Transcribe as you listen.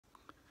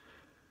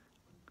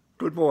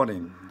Good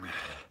morning.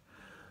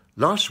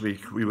 Last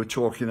week we were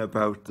talking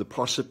about the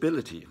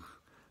possibility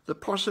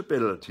that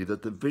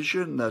the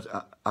vision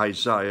that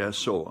Isaiah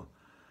saw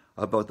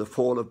about the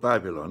fall of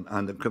Babylon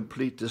and the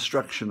complete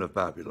destruction of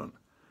Babylon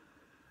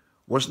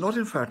was not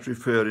in fact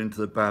referring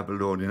to the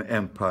Babylonian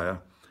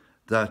Empire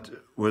that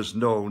was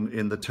known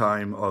in the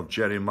time of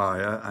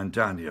Jeremiah and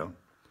Daniel,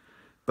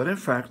 but in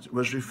fact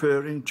was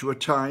referring to a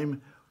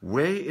time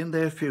way in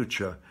their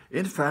future,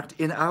 in fact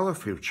in our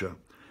future.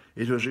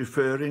 It was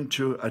referring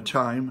to a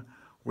time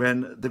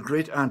when the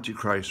great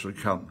Antichrist would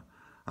come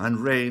and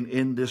reign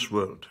in this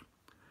world,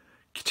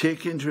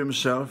 taking to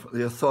himself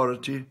the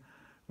authority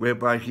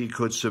whereby he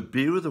could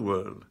subdue the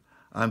world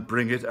and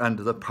bring it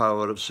under the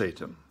power of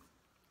Satan.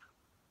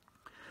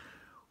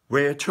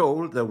 We are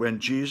told that when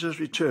Jesus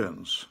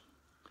returns,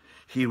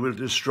 he will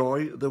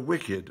destroy the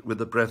wicked with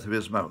the breath of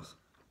his mouth.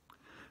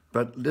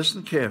 But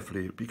listen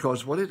carefully,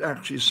 because what it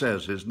actually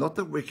says is not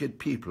the wicked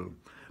people,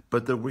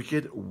 but the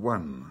wicked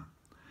one.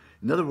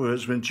 In other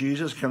words, when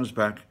Jesus comes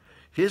back,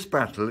 his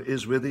battle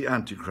is with the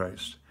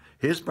Antichrist.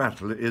 His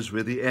battle is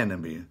with the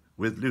enemy,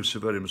 with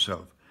Lucifer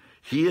himself.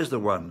 He is the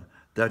one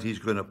that he's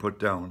going to put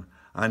down,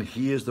 and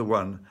he is the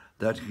one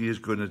that he is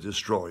going to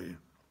destroy.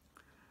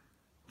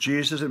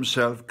 Jesus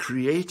himself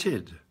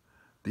created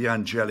the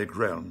angelic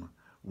realm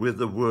with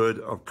the word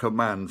of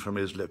command from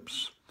his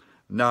lips.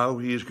 Now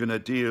he is going to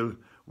deal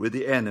with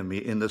the enemy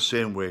in the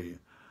same way,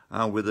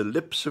 and with the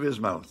lips of his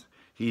mouth,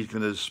 he's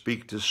going to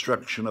speak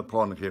destruction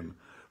upon him,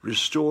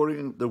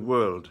 restoring the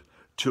world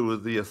to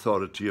the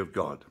authority of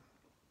God.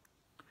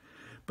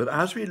 But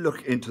as we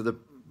look into the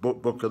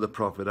book of the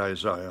prophet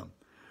Isaiah,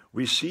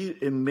 we see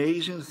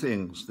amazing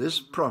things.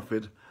 This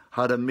prophet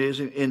had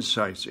amazing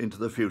insights into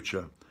the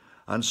future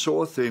and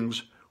saw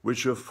things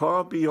which were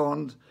far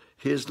beyond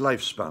his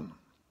lifespan.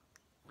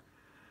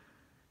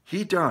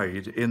 He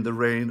died in the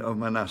reign of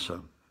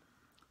Manasseh.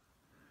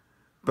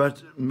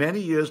 But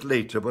many years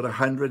later, about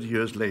 100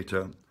 years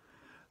later,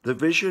 the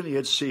vision he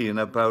had seen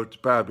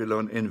about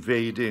Babylon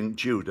invading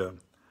Judah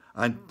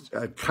and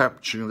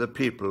capturing the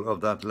people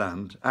of that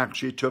land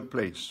actually took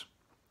place.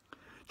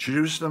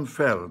 Jerusalem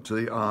fell to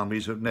the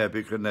armies of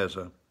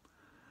Nebuchadnezzar,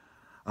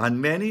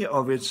 and many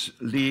of its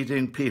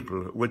leading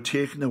people were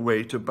taken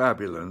away to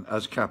Babylon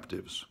as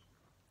captives.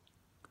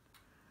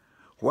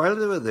 While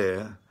they were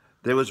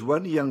there was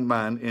one young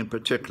man in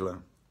particular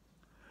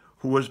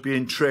who was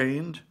being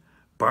trained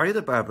by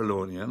the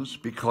Babylonians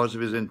because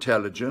of his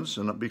intelligence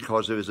and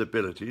because of his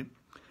ability.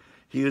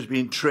 He was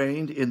being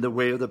trained in the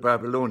way of the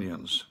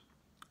Babylonians.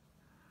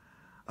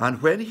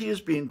 And when he is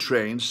being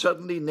trained,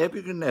 suddenly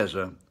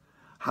Nebuchadnezzar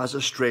has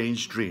a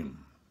strange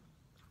dream.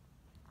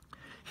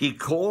 He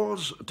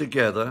calls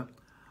together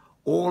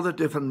all the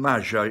different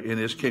magi in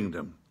his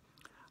kingdom.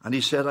 And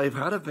he said, I've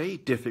had a very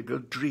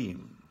difficult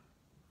dream.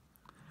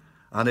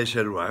 And they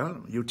said,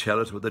 well, you tell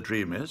us what the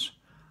dream is,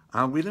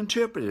 and we'll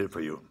interpret it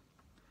for you.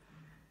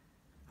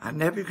 And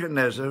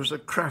Nebuchadnezzar was a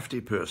crafty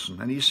person,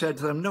 and he said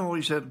to them, no,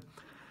 he said,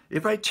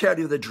 if I tell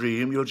you the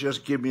dream, you'll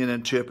just give me an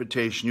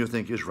interpretation you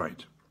think is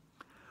right.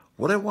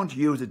 What I want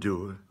you to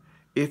do,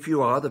 if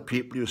you are the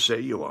people you say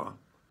you are,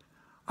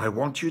 I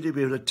want you to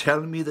be able to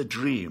tell me the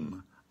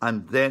dream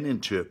and then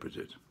interpret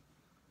it.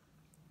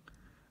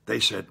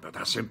 They said, but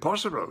that's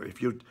impossible.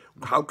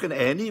 How can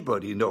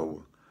anybody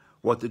know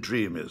what the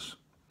dream is?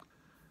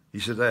 He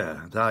said,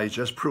 there, he's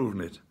just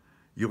proven it.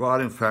 You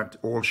are, in fact,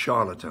 all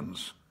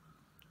charlatans.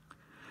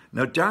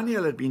 Now,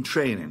 Daniel had been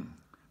training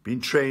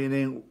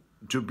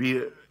to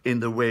be in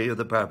the way of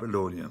the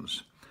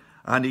Babylonians.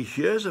 And he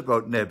hears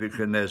about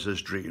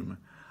Nebuchadnezzar's dream,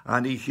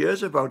 and he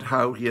hears about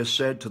how he has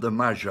said to the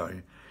Magi,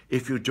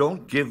 if you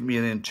don't give me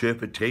an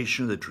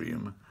interpretation of the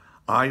dream,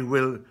 I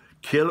will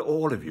kill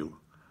all of you,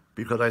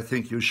 because I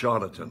think you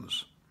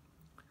charlatans.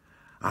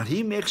 And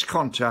he makes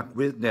contact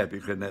with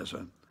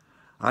Nebuchadnezzar,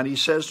 and he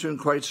says to him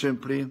quite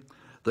simply,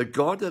 the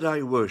God that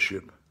I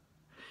worship,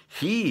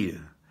 he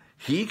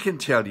can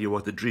tell you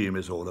what the dream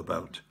is all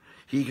about.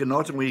 He can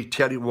not only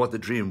tell you what the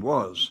dream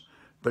was,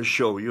 but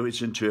show you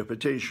its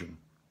interpretation.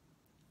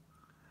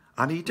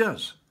 And he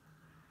does.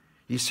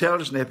 He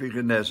tells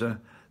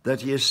Nebuchadnezzar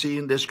that he has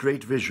seen this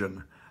great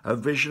vision, a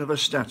vision of a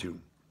statue.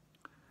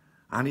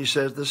 And he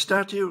says the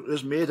statue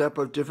is made up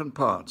of different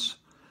parts.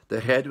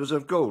 The head was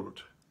of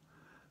gold.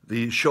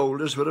 The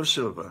shoulders were of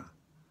silver.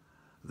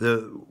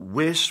 The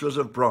waist was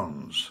of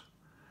bronze.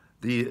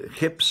 The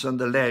hips and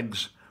the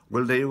legs,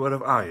 they were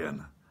of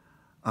iron.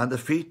 And the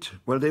feet,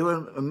 they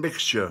were a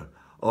mixture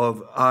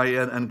of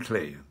iron and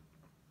clay.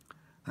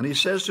 And he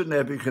says to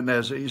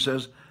Nebuchadnezzar, he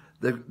says,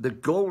 the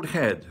gold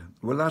head,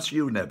 that's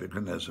you,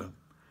 Nebuchadnezzar.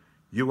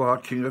 You are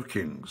King of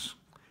Kings.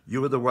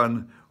 You are the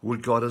one who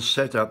God has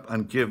set up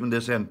and given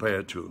this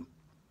empire to.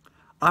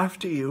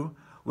 After you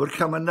will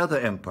come another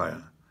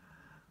empire,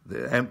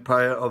 the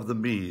empire of the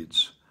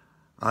Medes.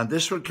 And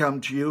this will come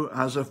to you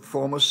as a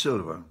form of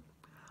silver.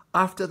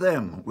 After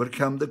them will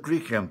come the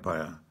Greek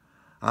Empire,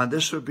 and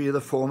this will be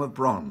the form of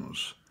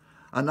bronze.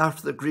 And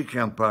after the Greek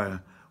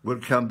Empire will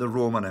come the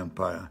Roman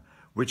Empire,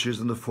 which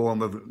is in the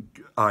form of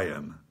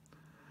iron.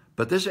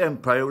 But this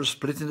empire was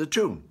split into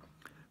two.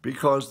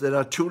 because there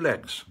are two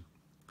legs.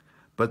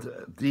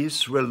 But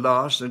these will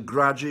last and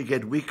gradually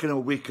get weaker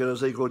and weaker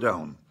as they go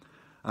down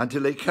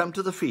until they come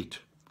to the feet.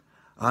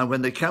 And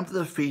when they come to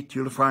the feet,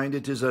 you'll find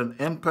it is an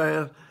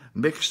empire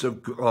mixed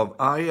of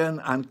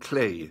iron and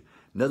clay.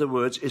 In other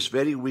words, it's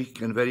very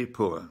weak and very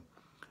poor.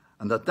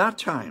 And at that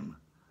time,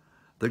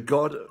 the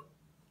God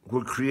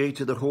who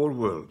created the whole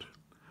world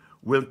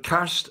will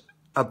cast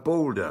a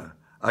boulder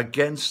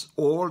against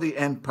all the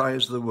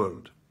empires of the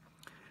world.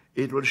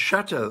 It will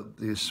shatter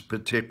this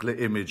particular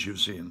image you've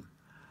seen,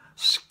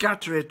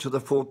 scatter it to the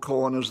four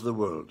corners of the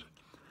world,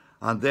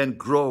 and then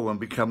grow and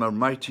become a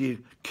mighty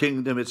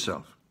kingdom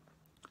itself.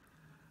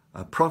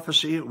 A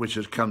prophecy which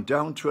has come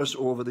down to us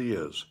over the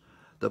years,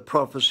 the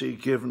prophecy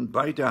given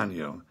by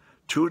Daniel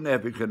to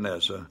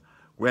Nebuchadnezzar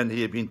when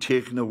he had been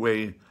taken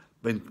away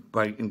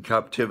in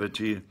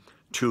captivity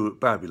to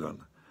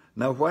Babylon.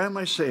 Now, why am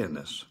I saying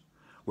this?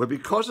 Well,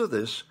 because of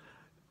this,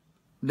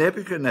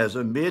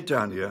 Nebuchadnezzar made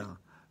Daniel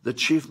the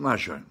chief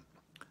magi,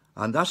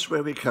 and that's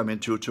where we come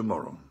into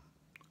tomorrow.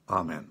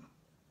 Amen.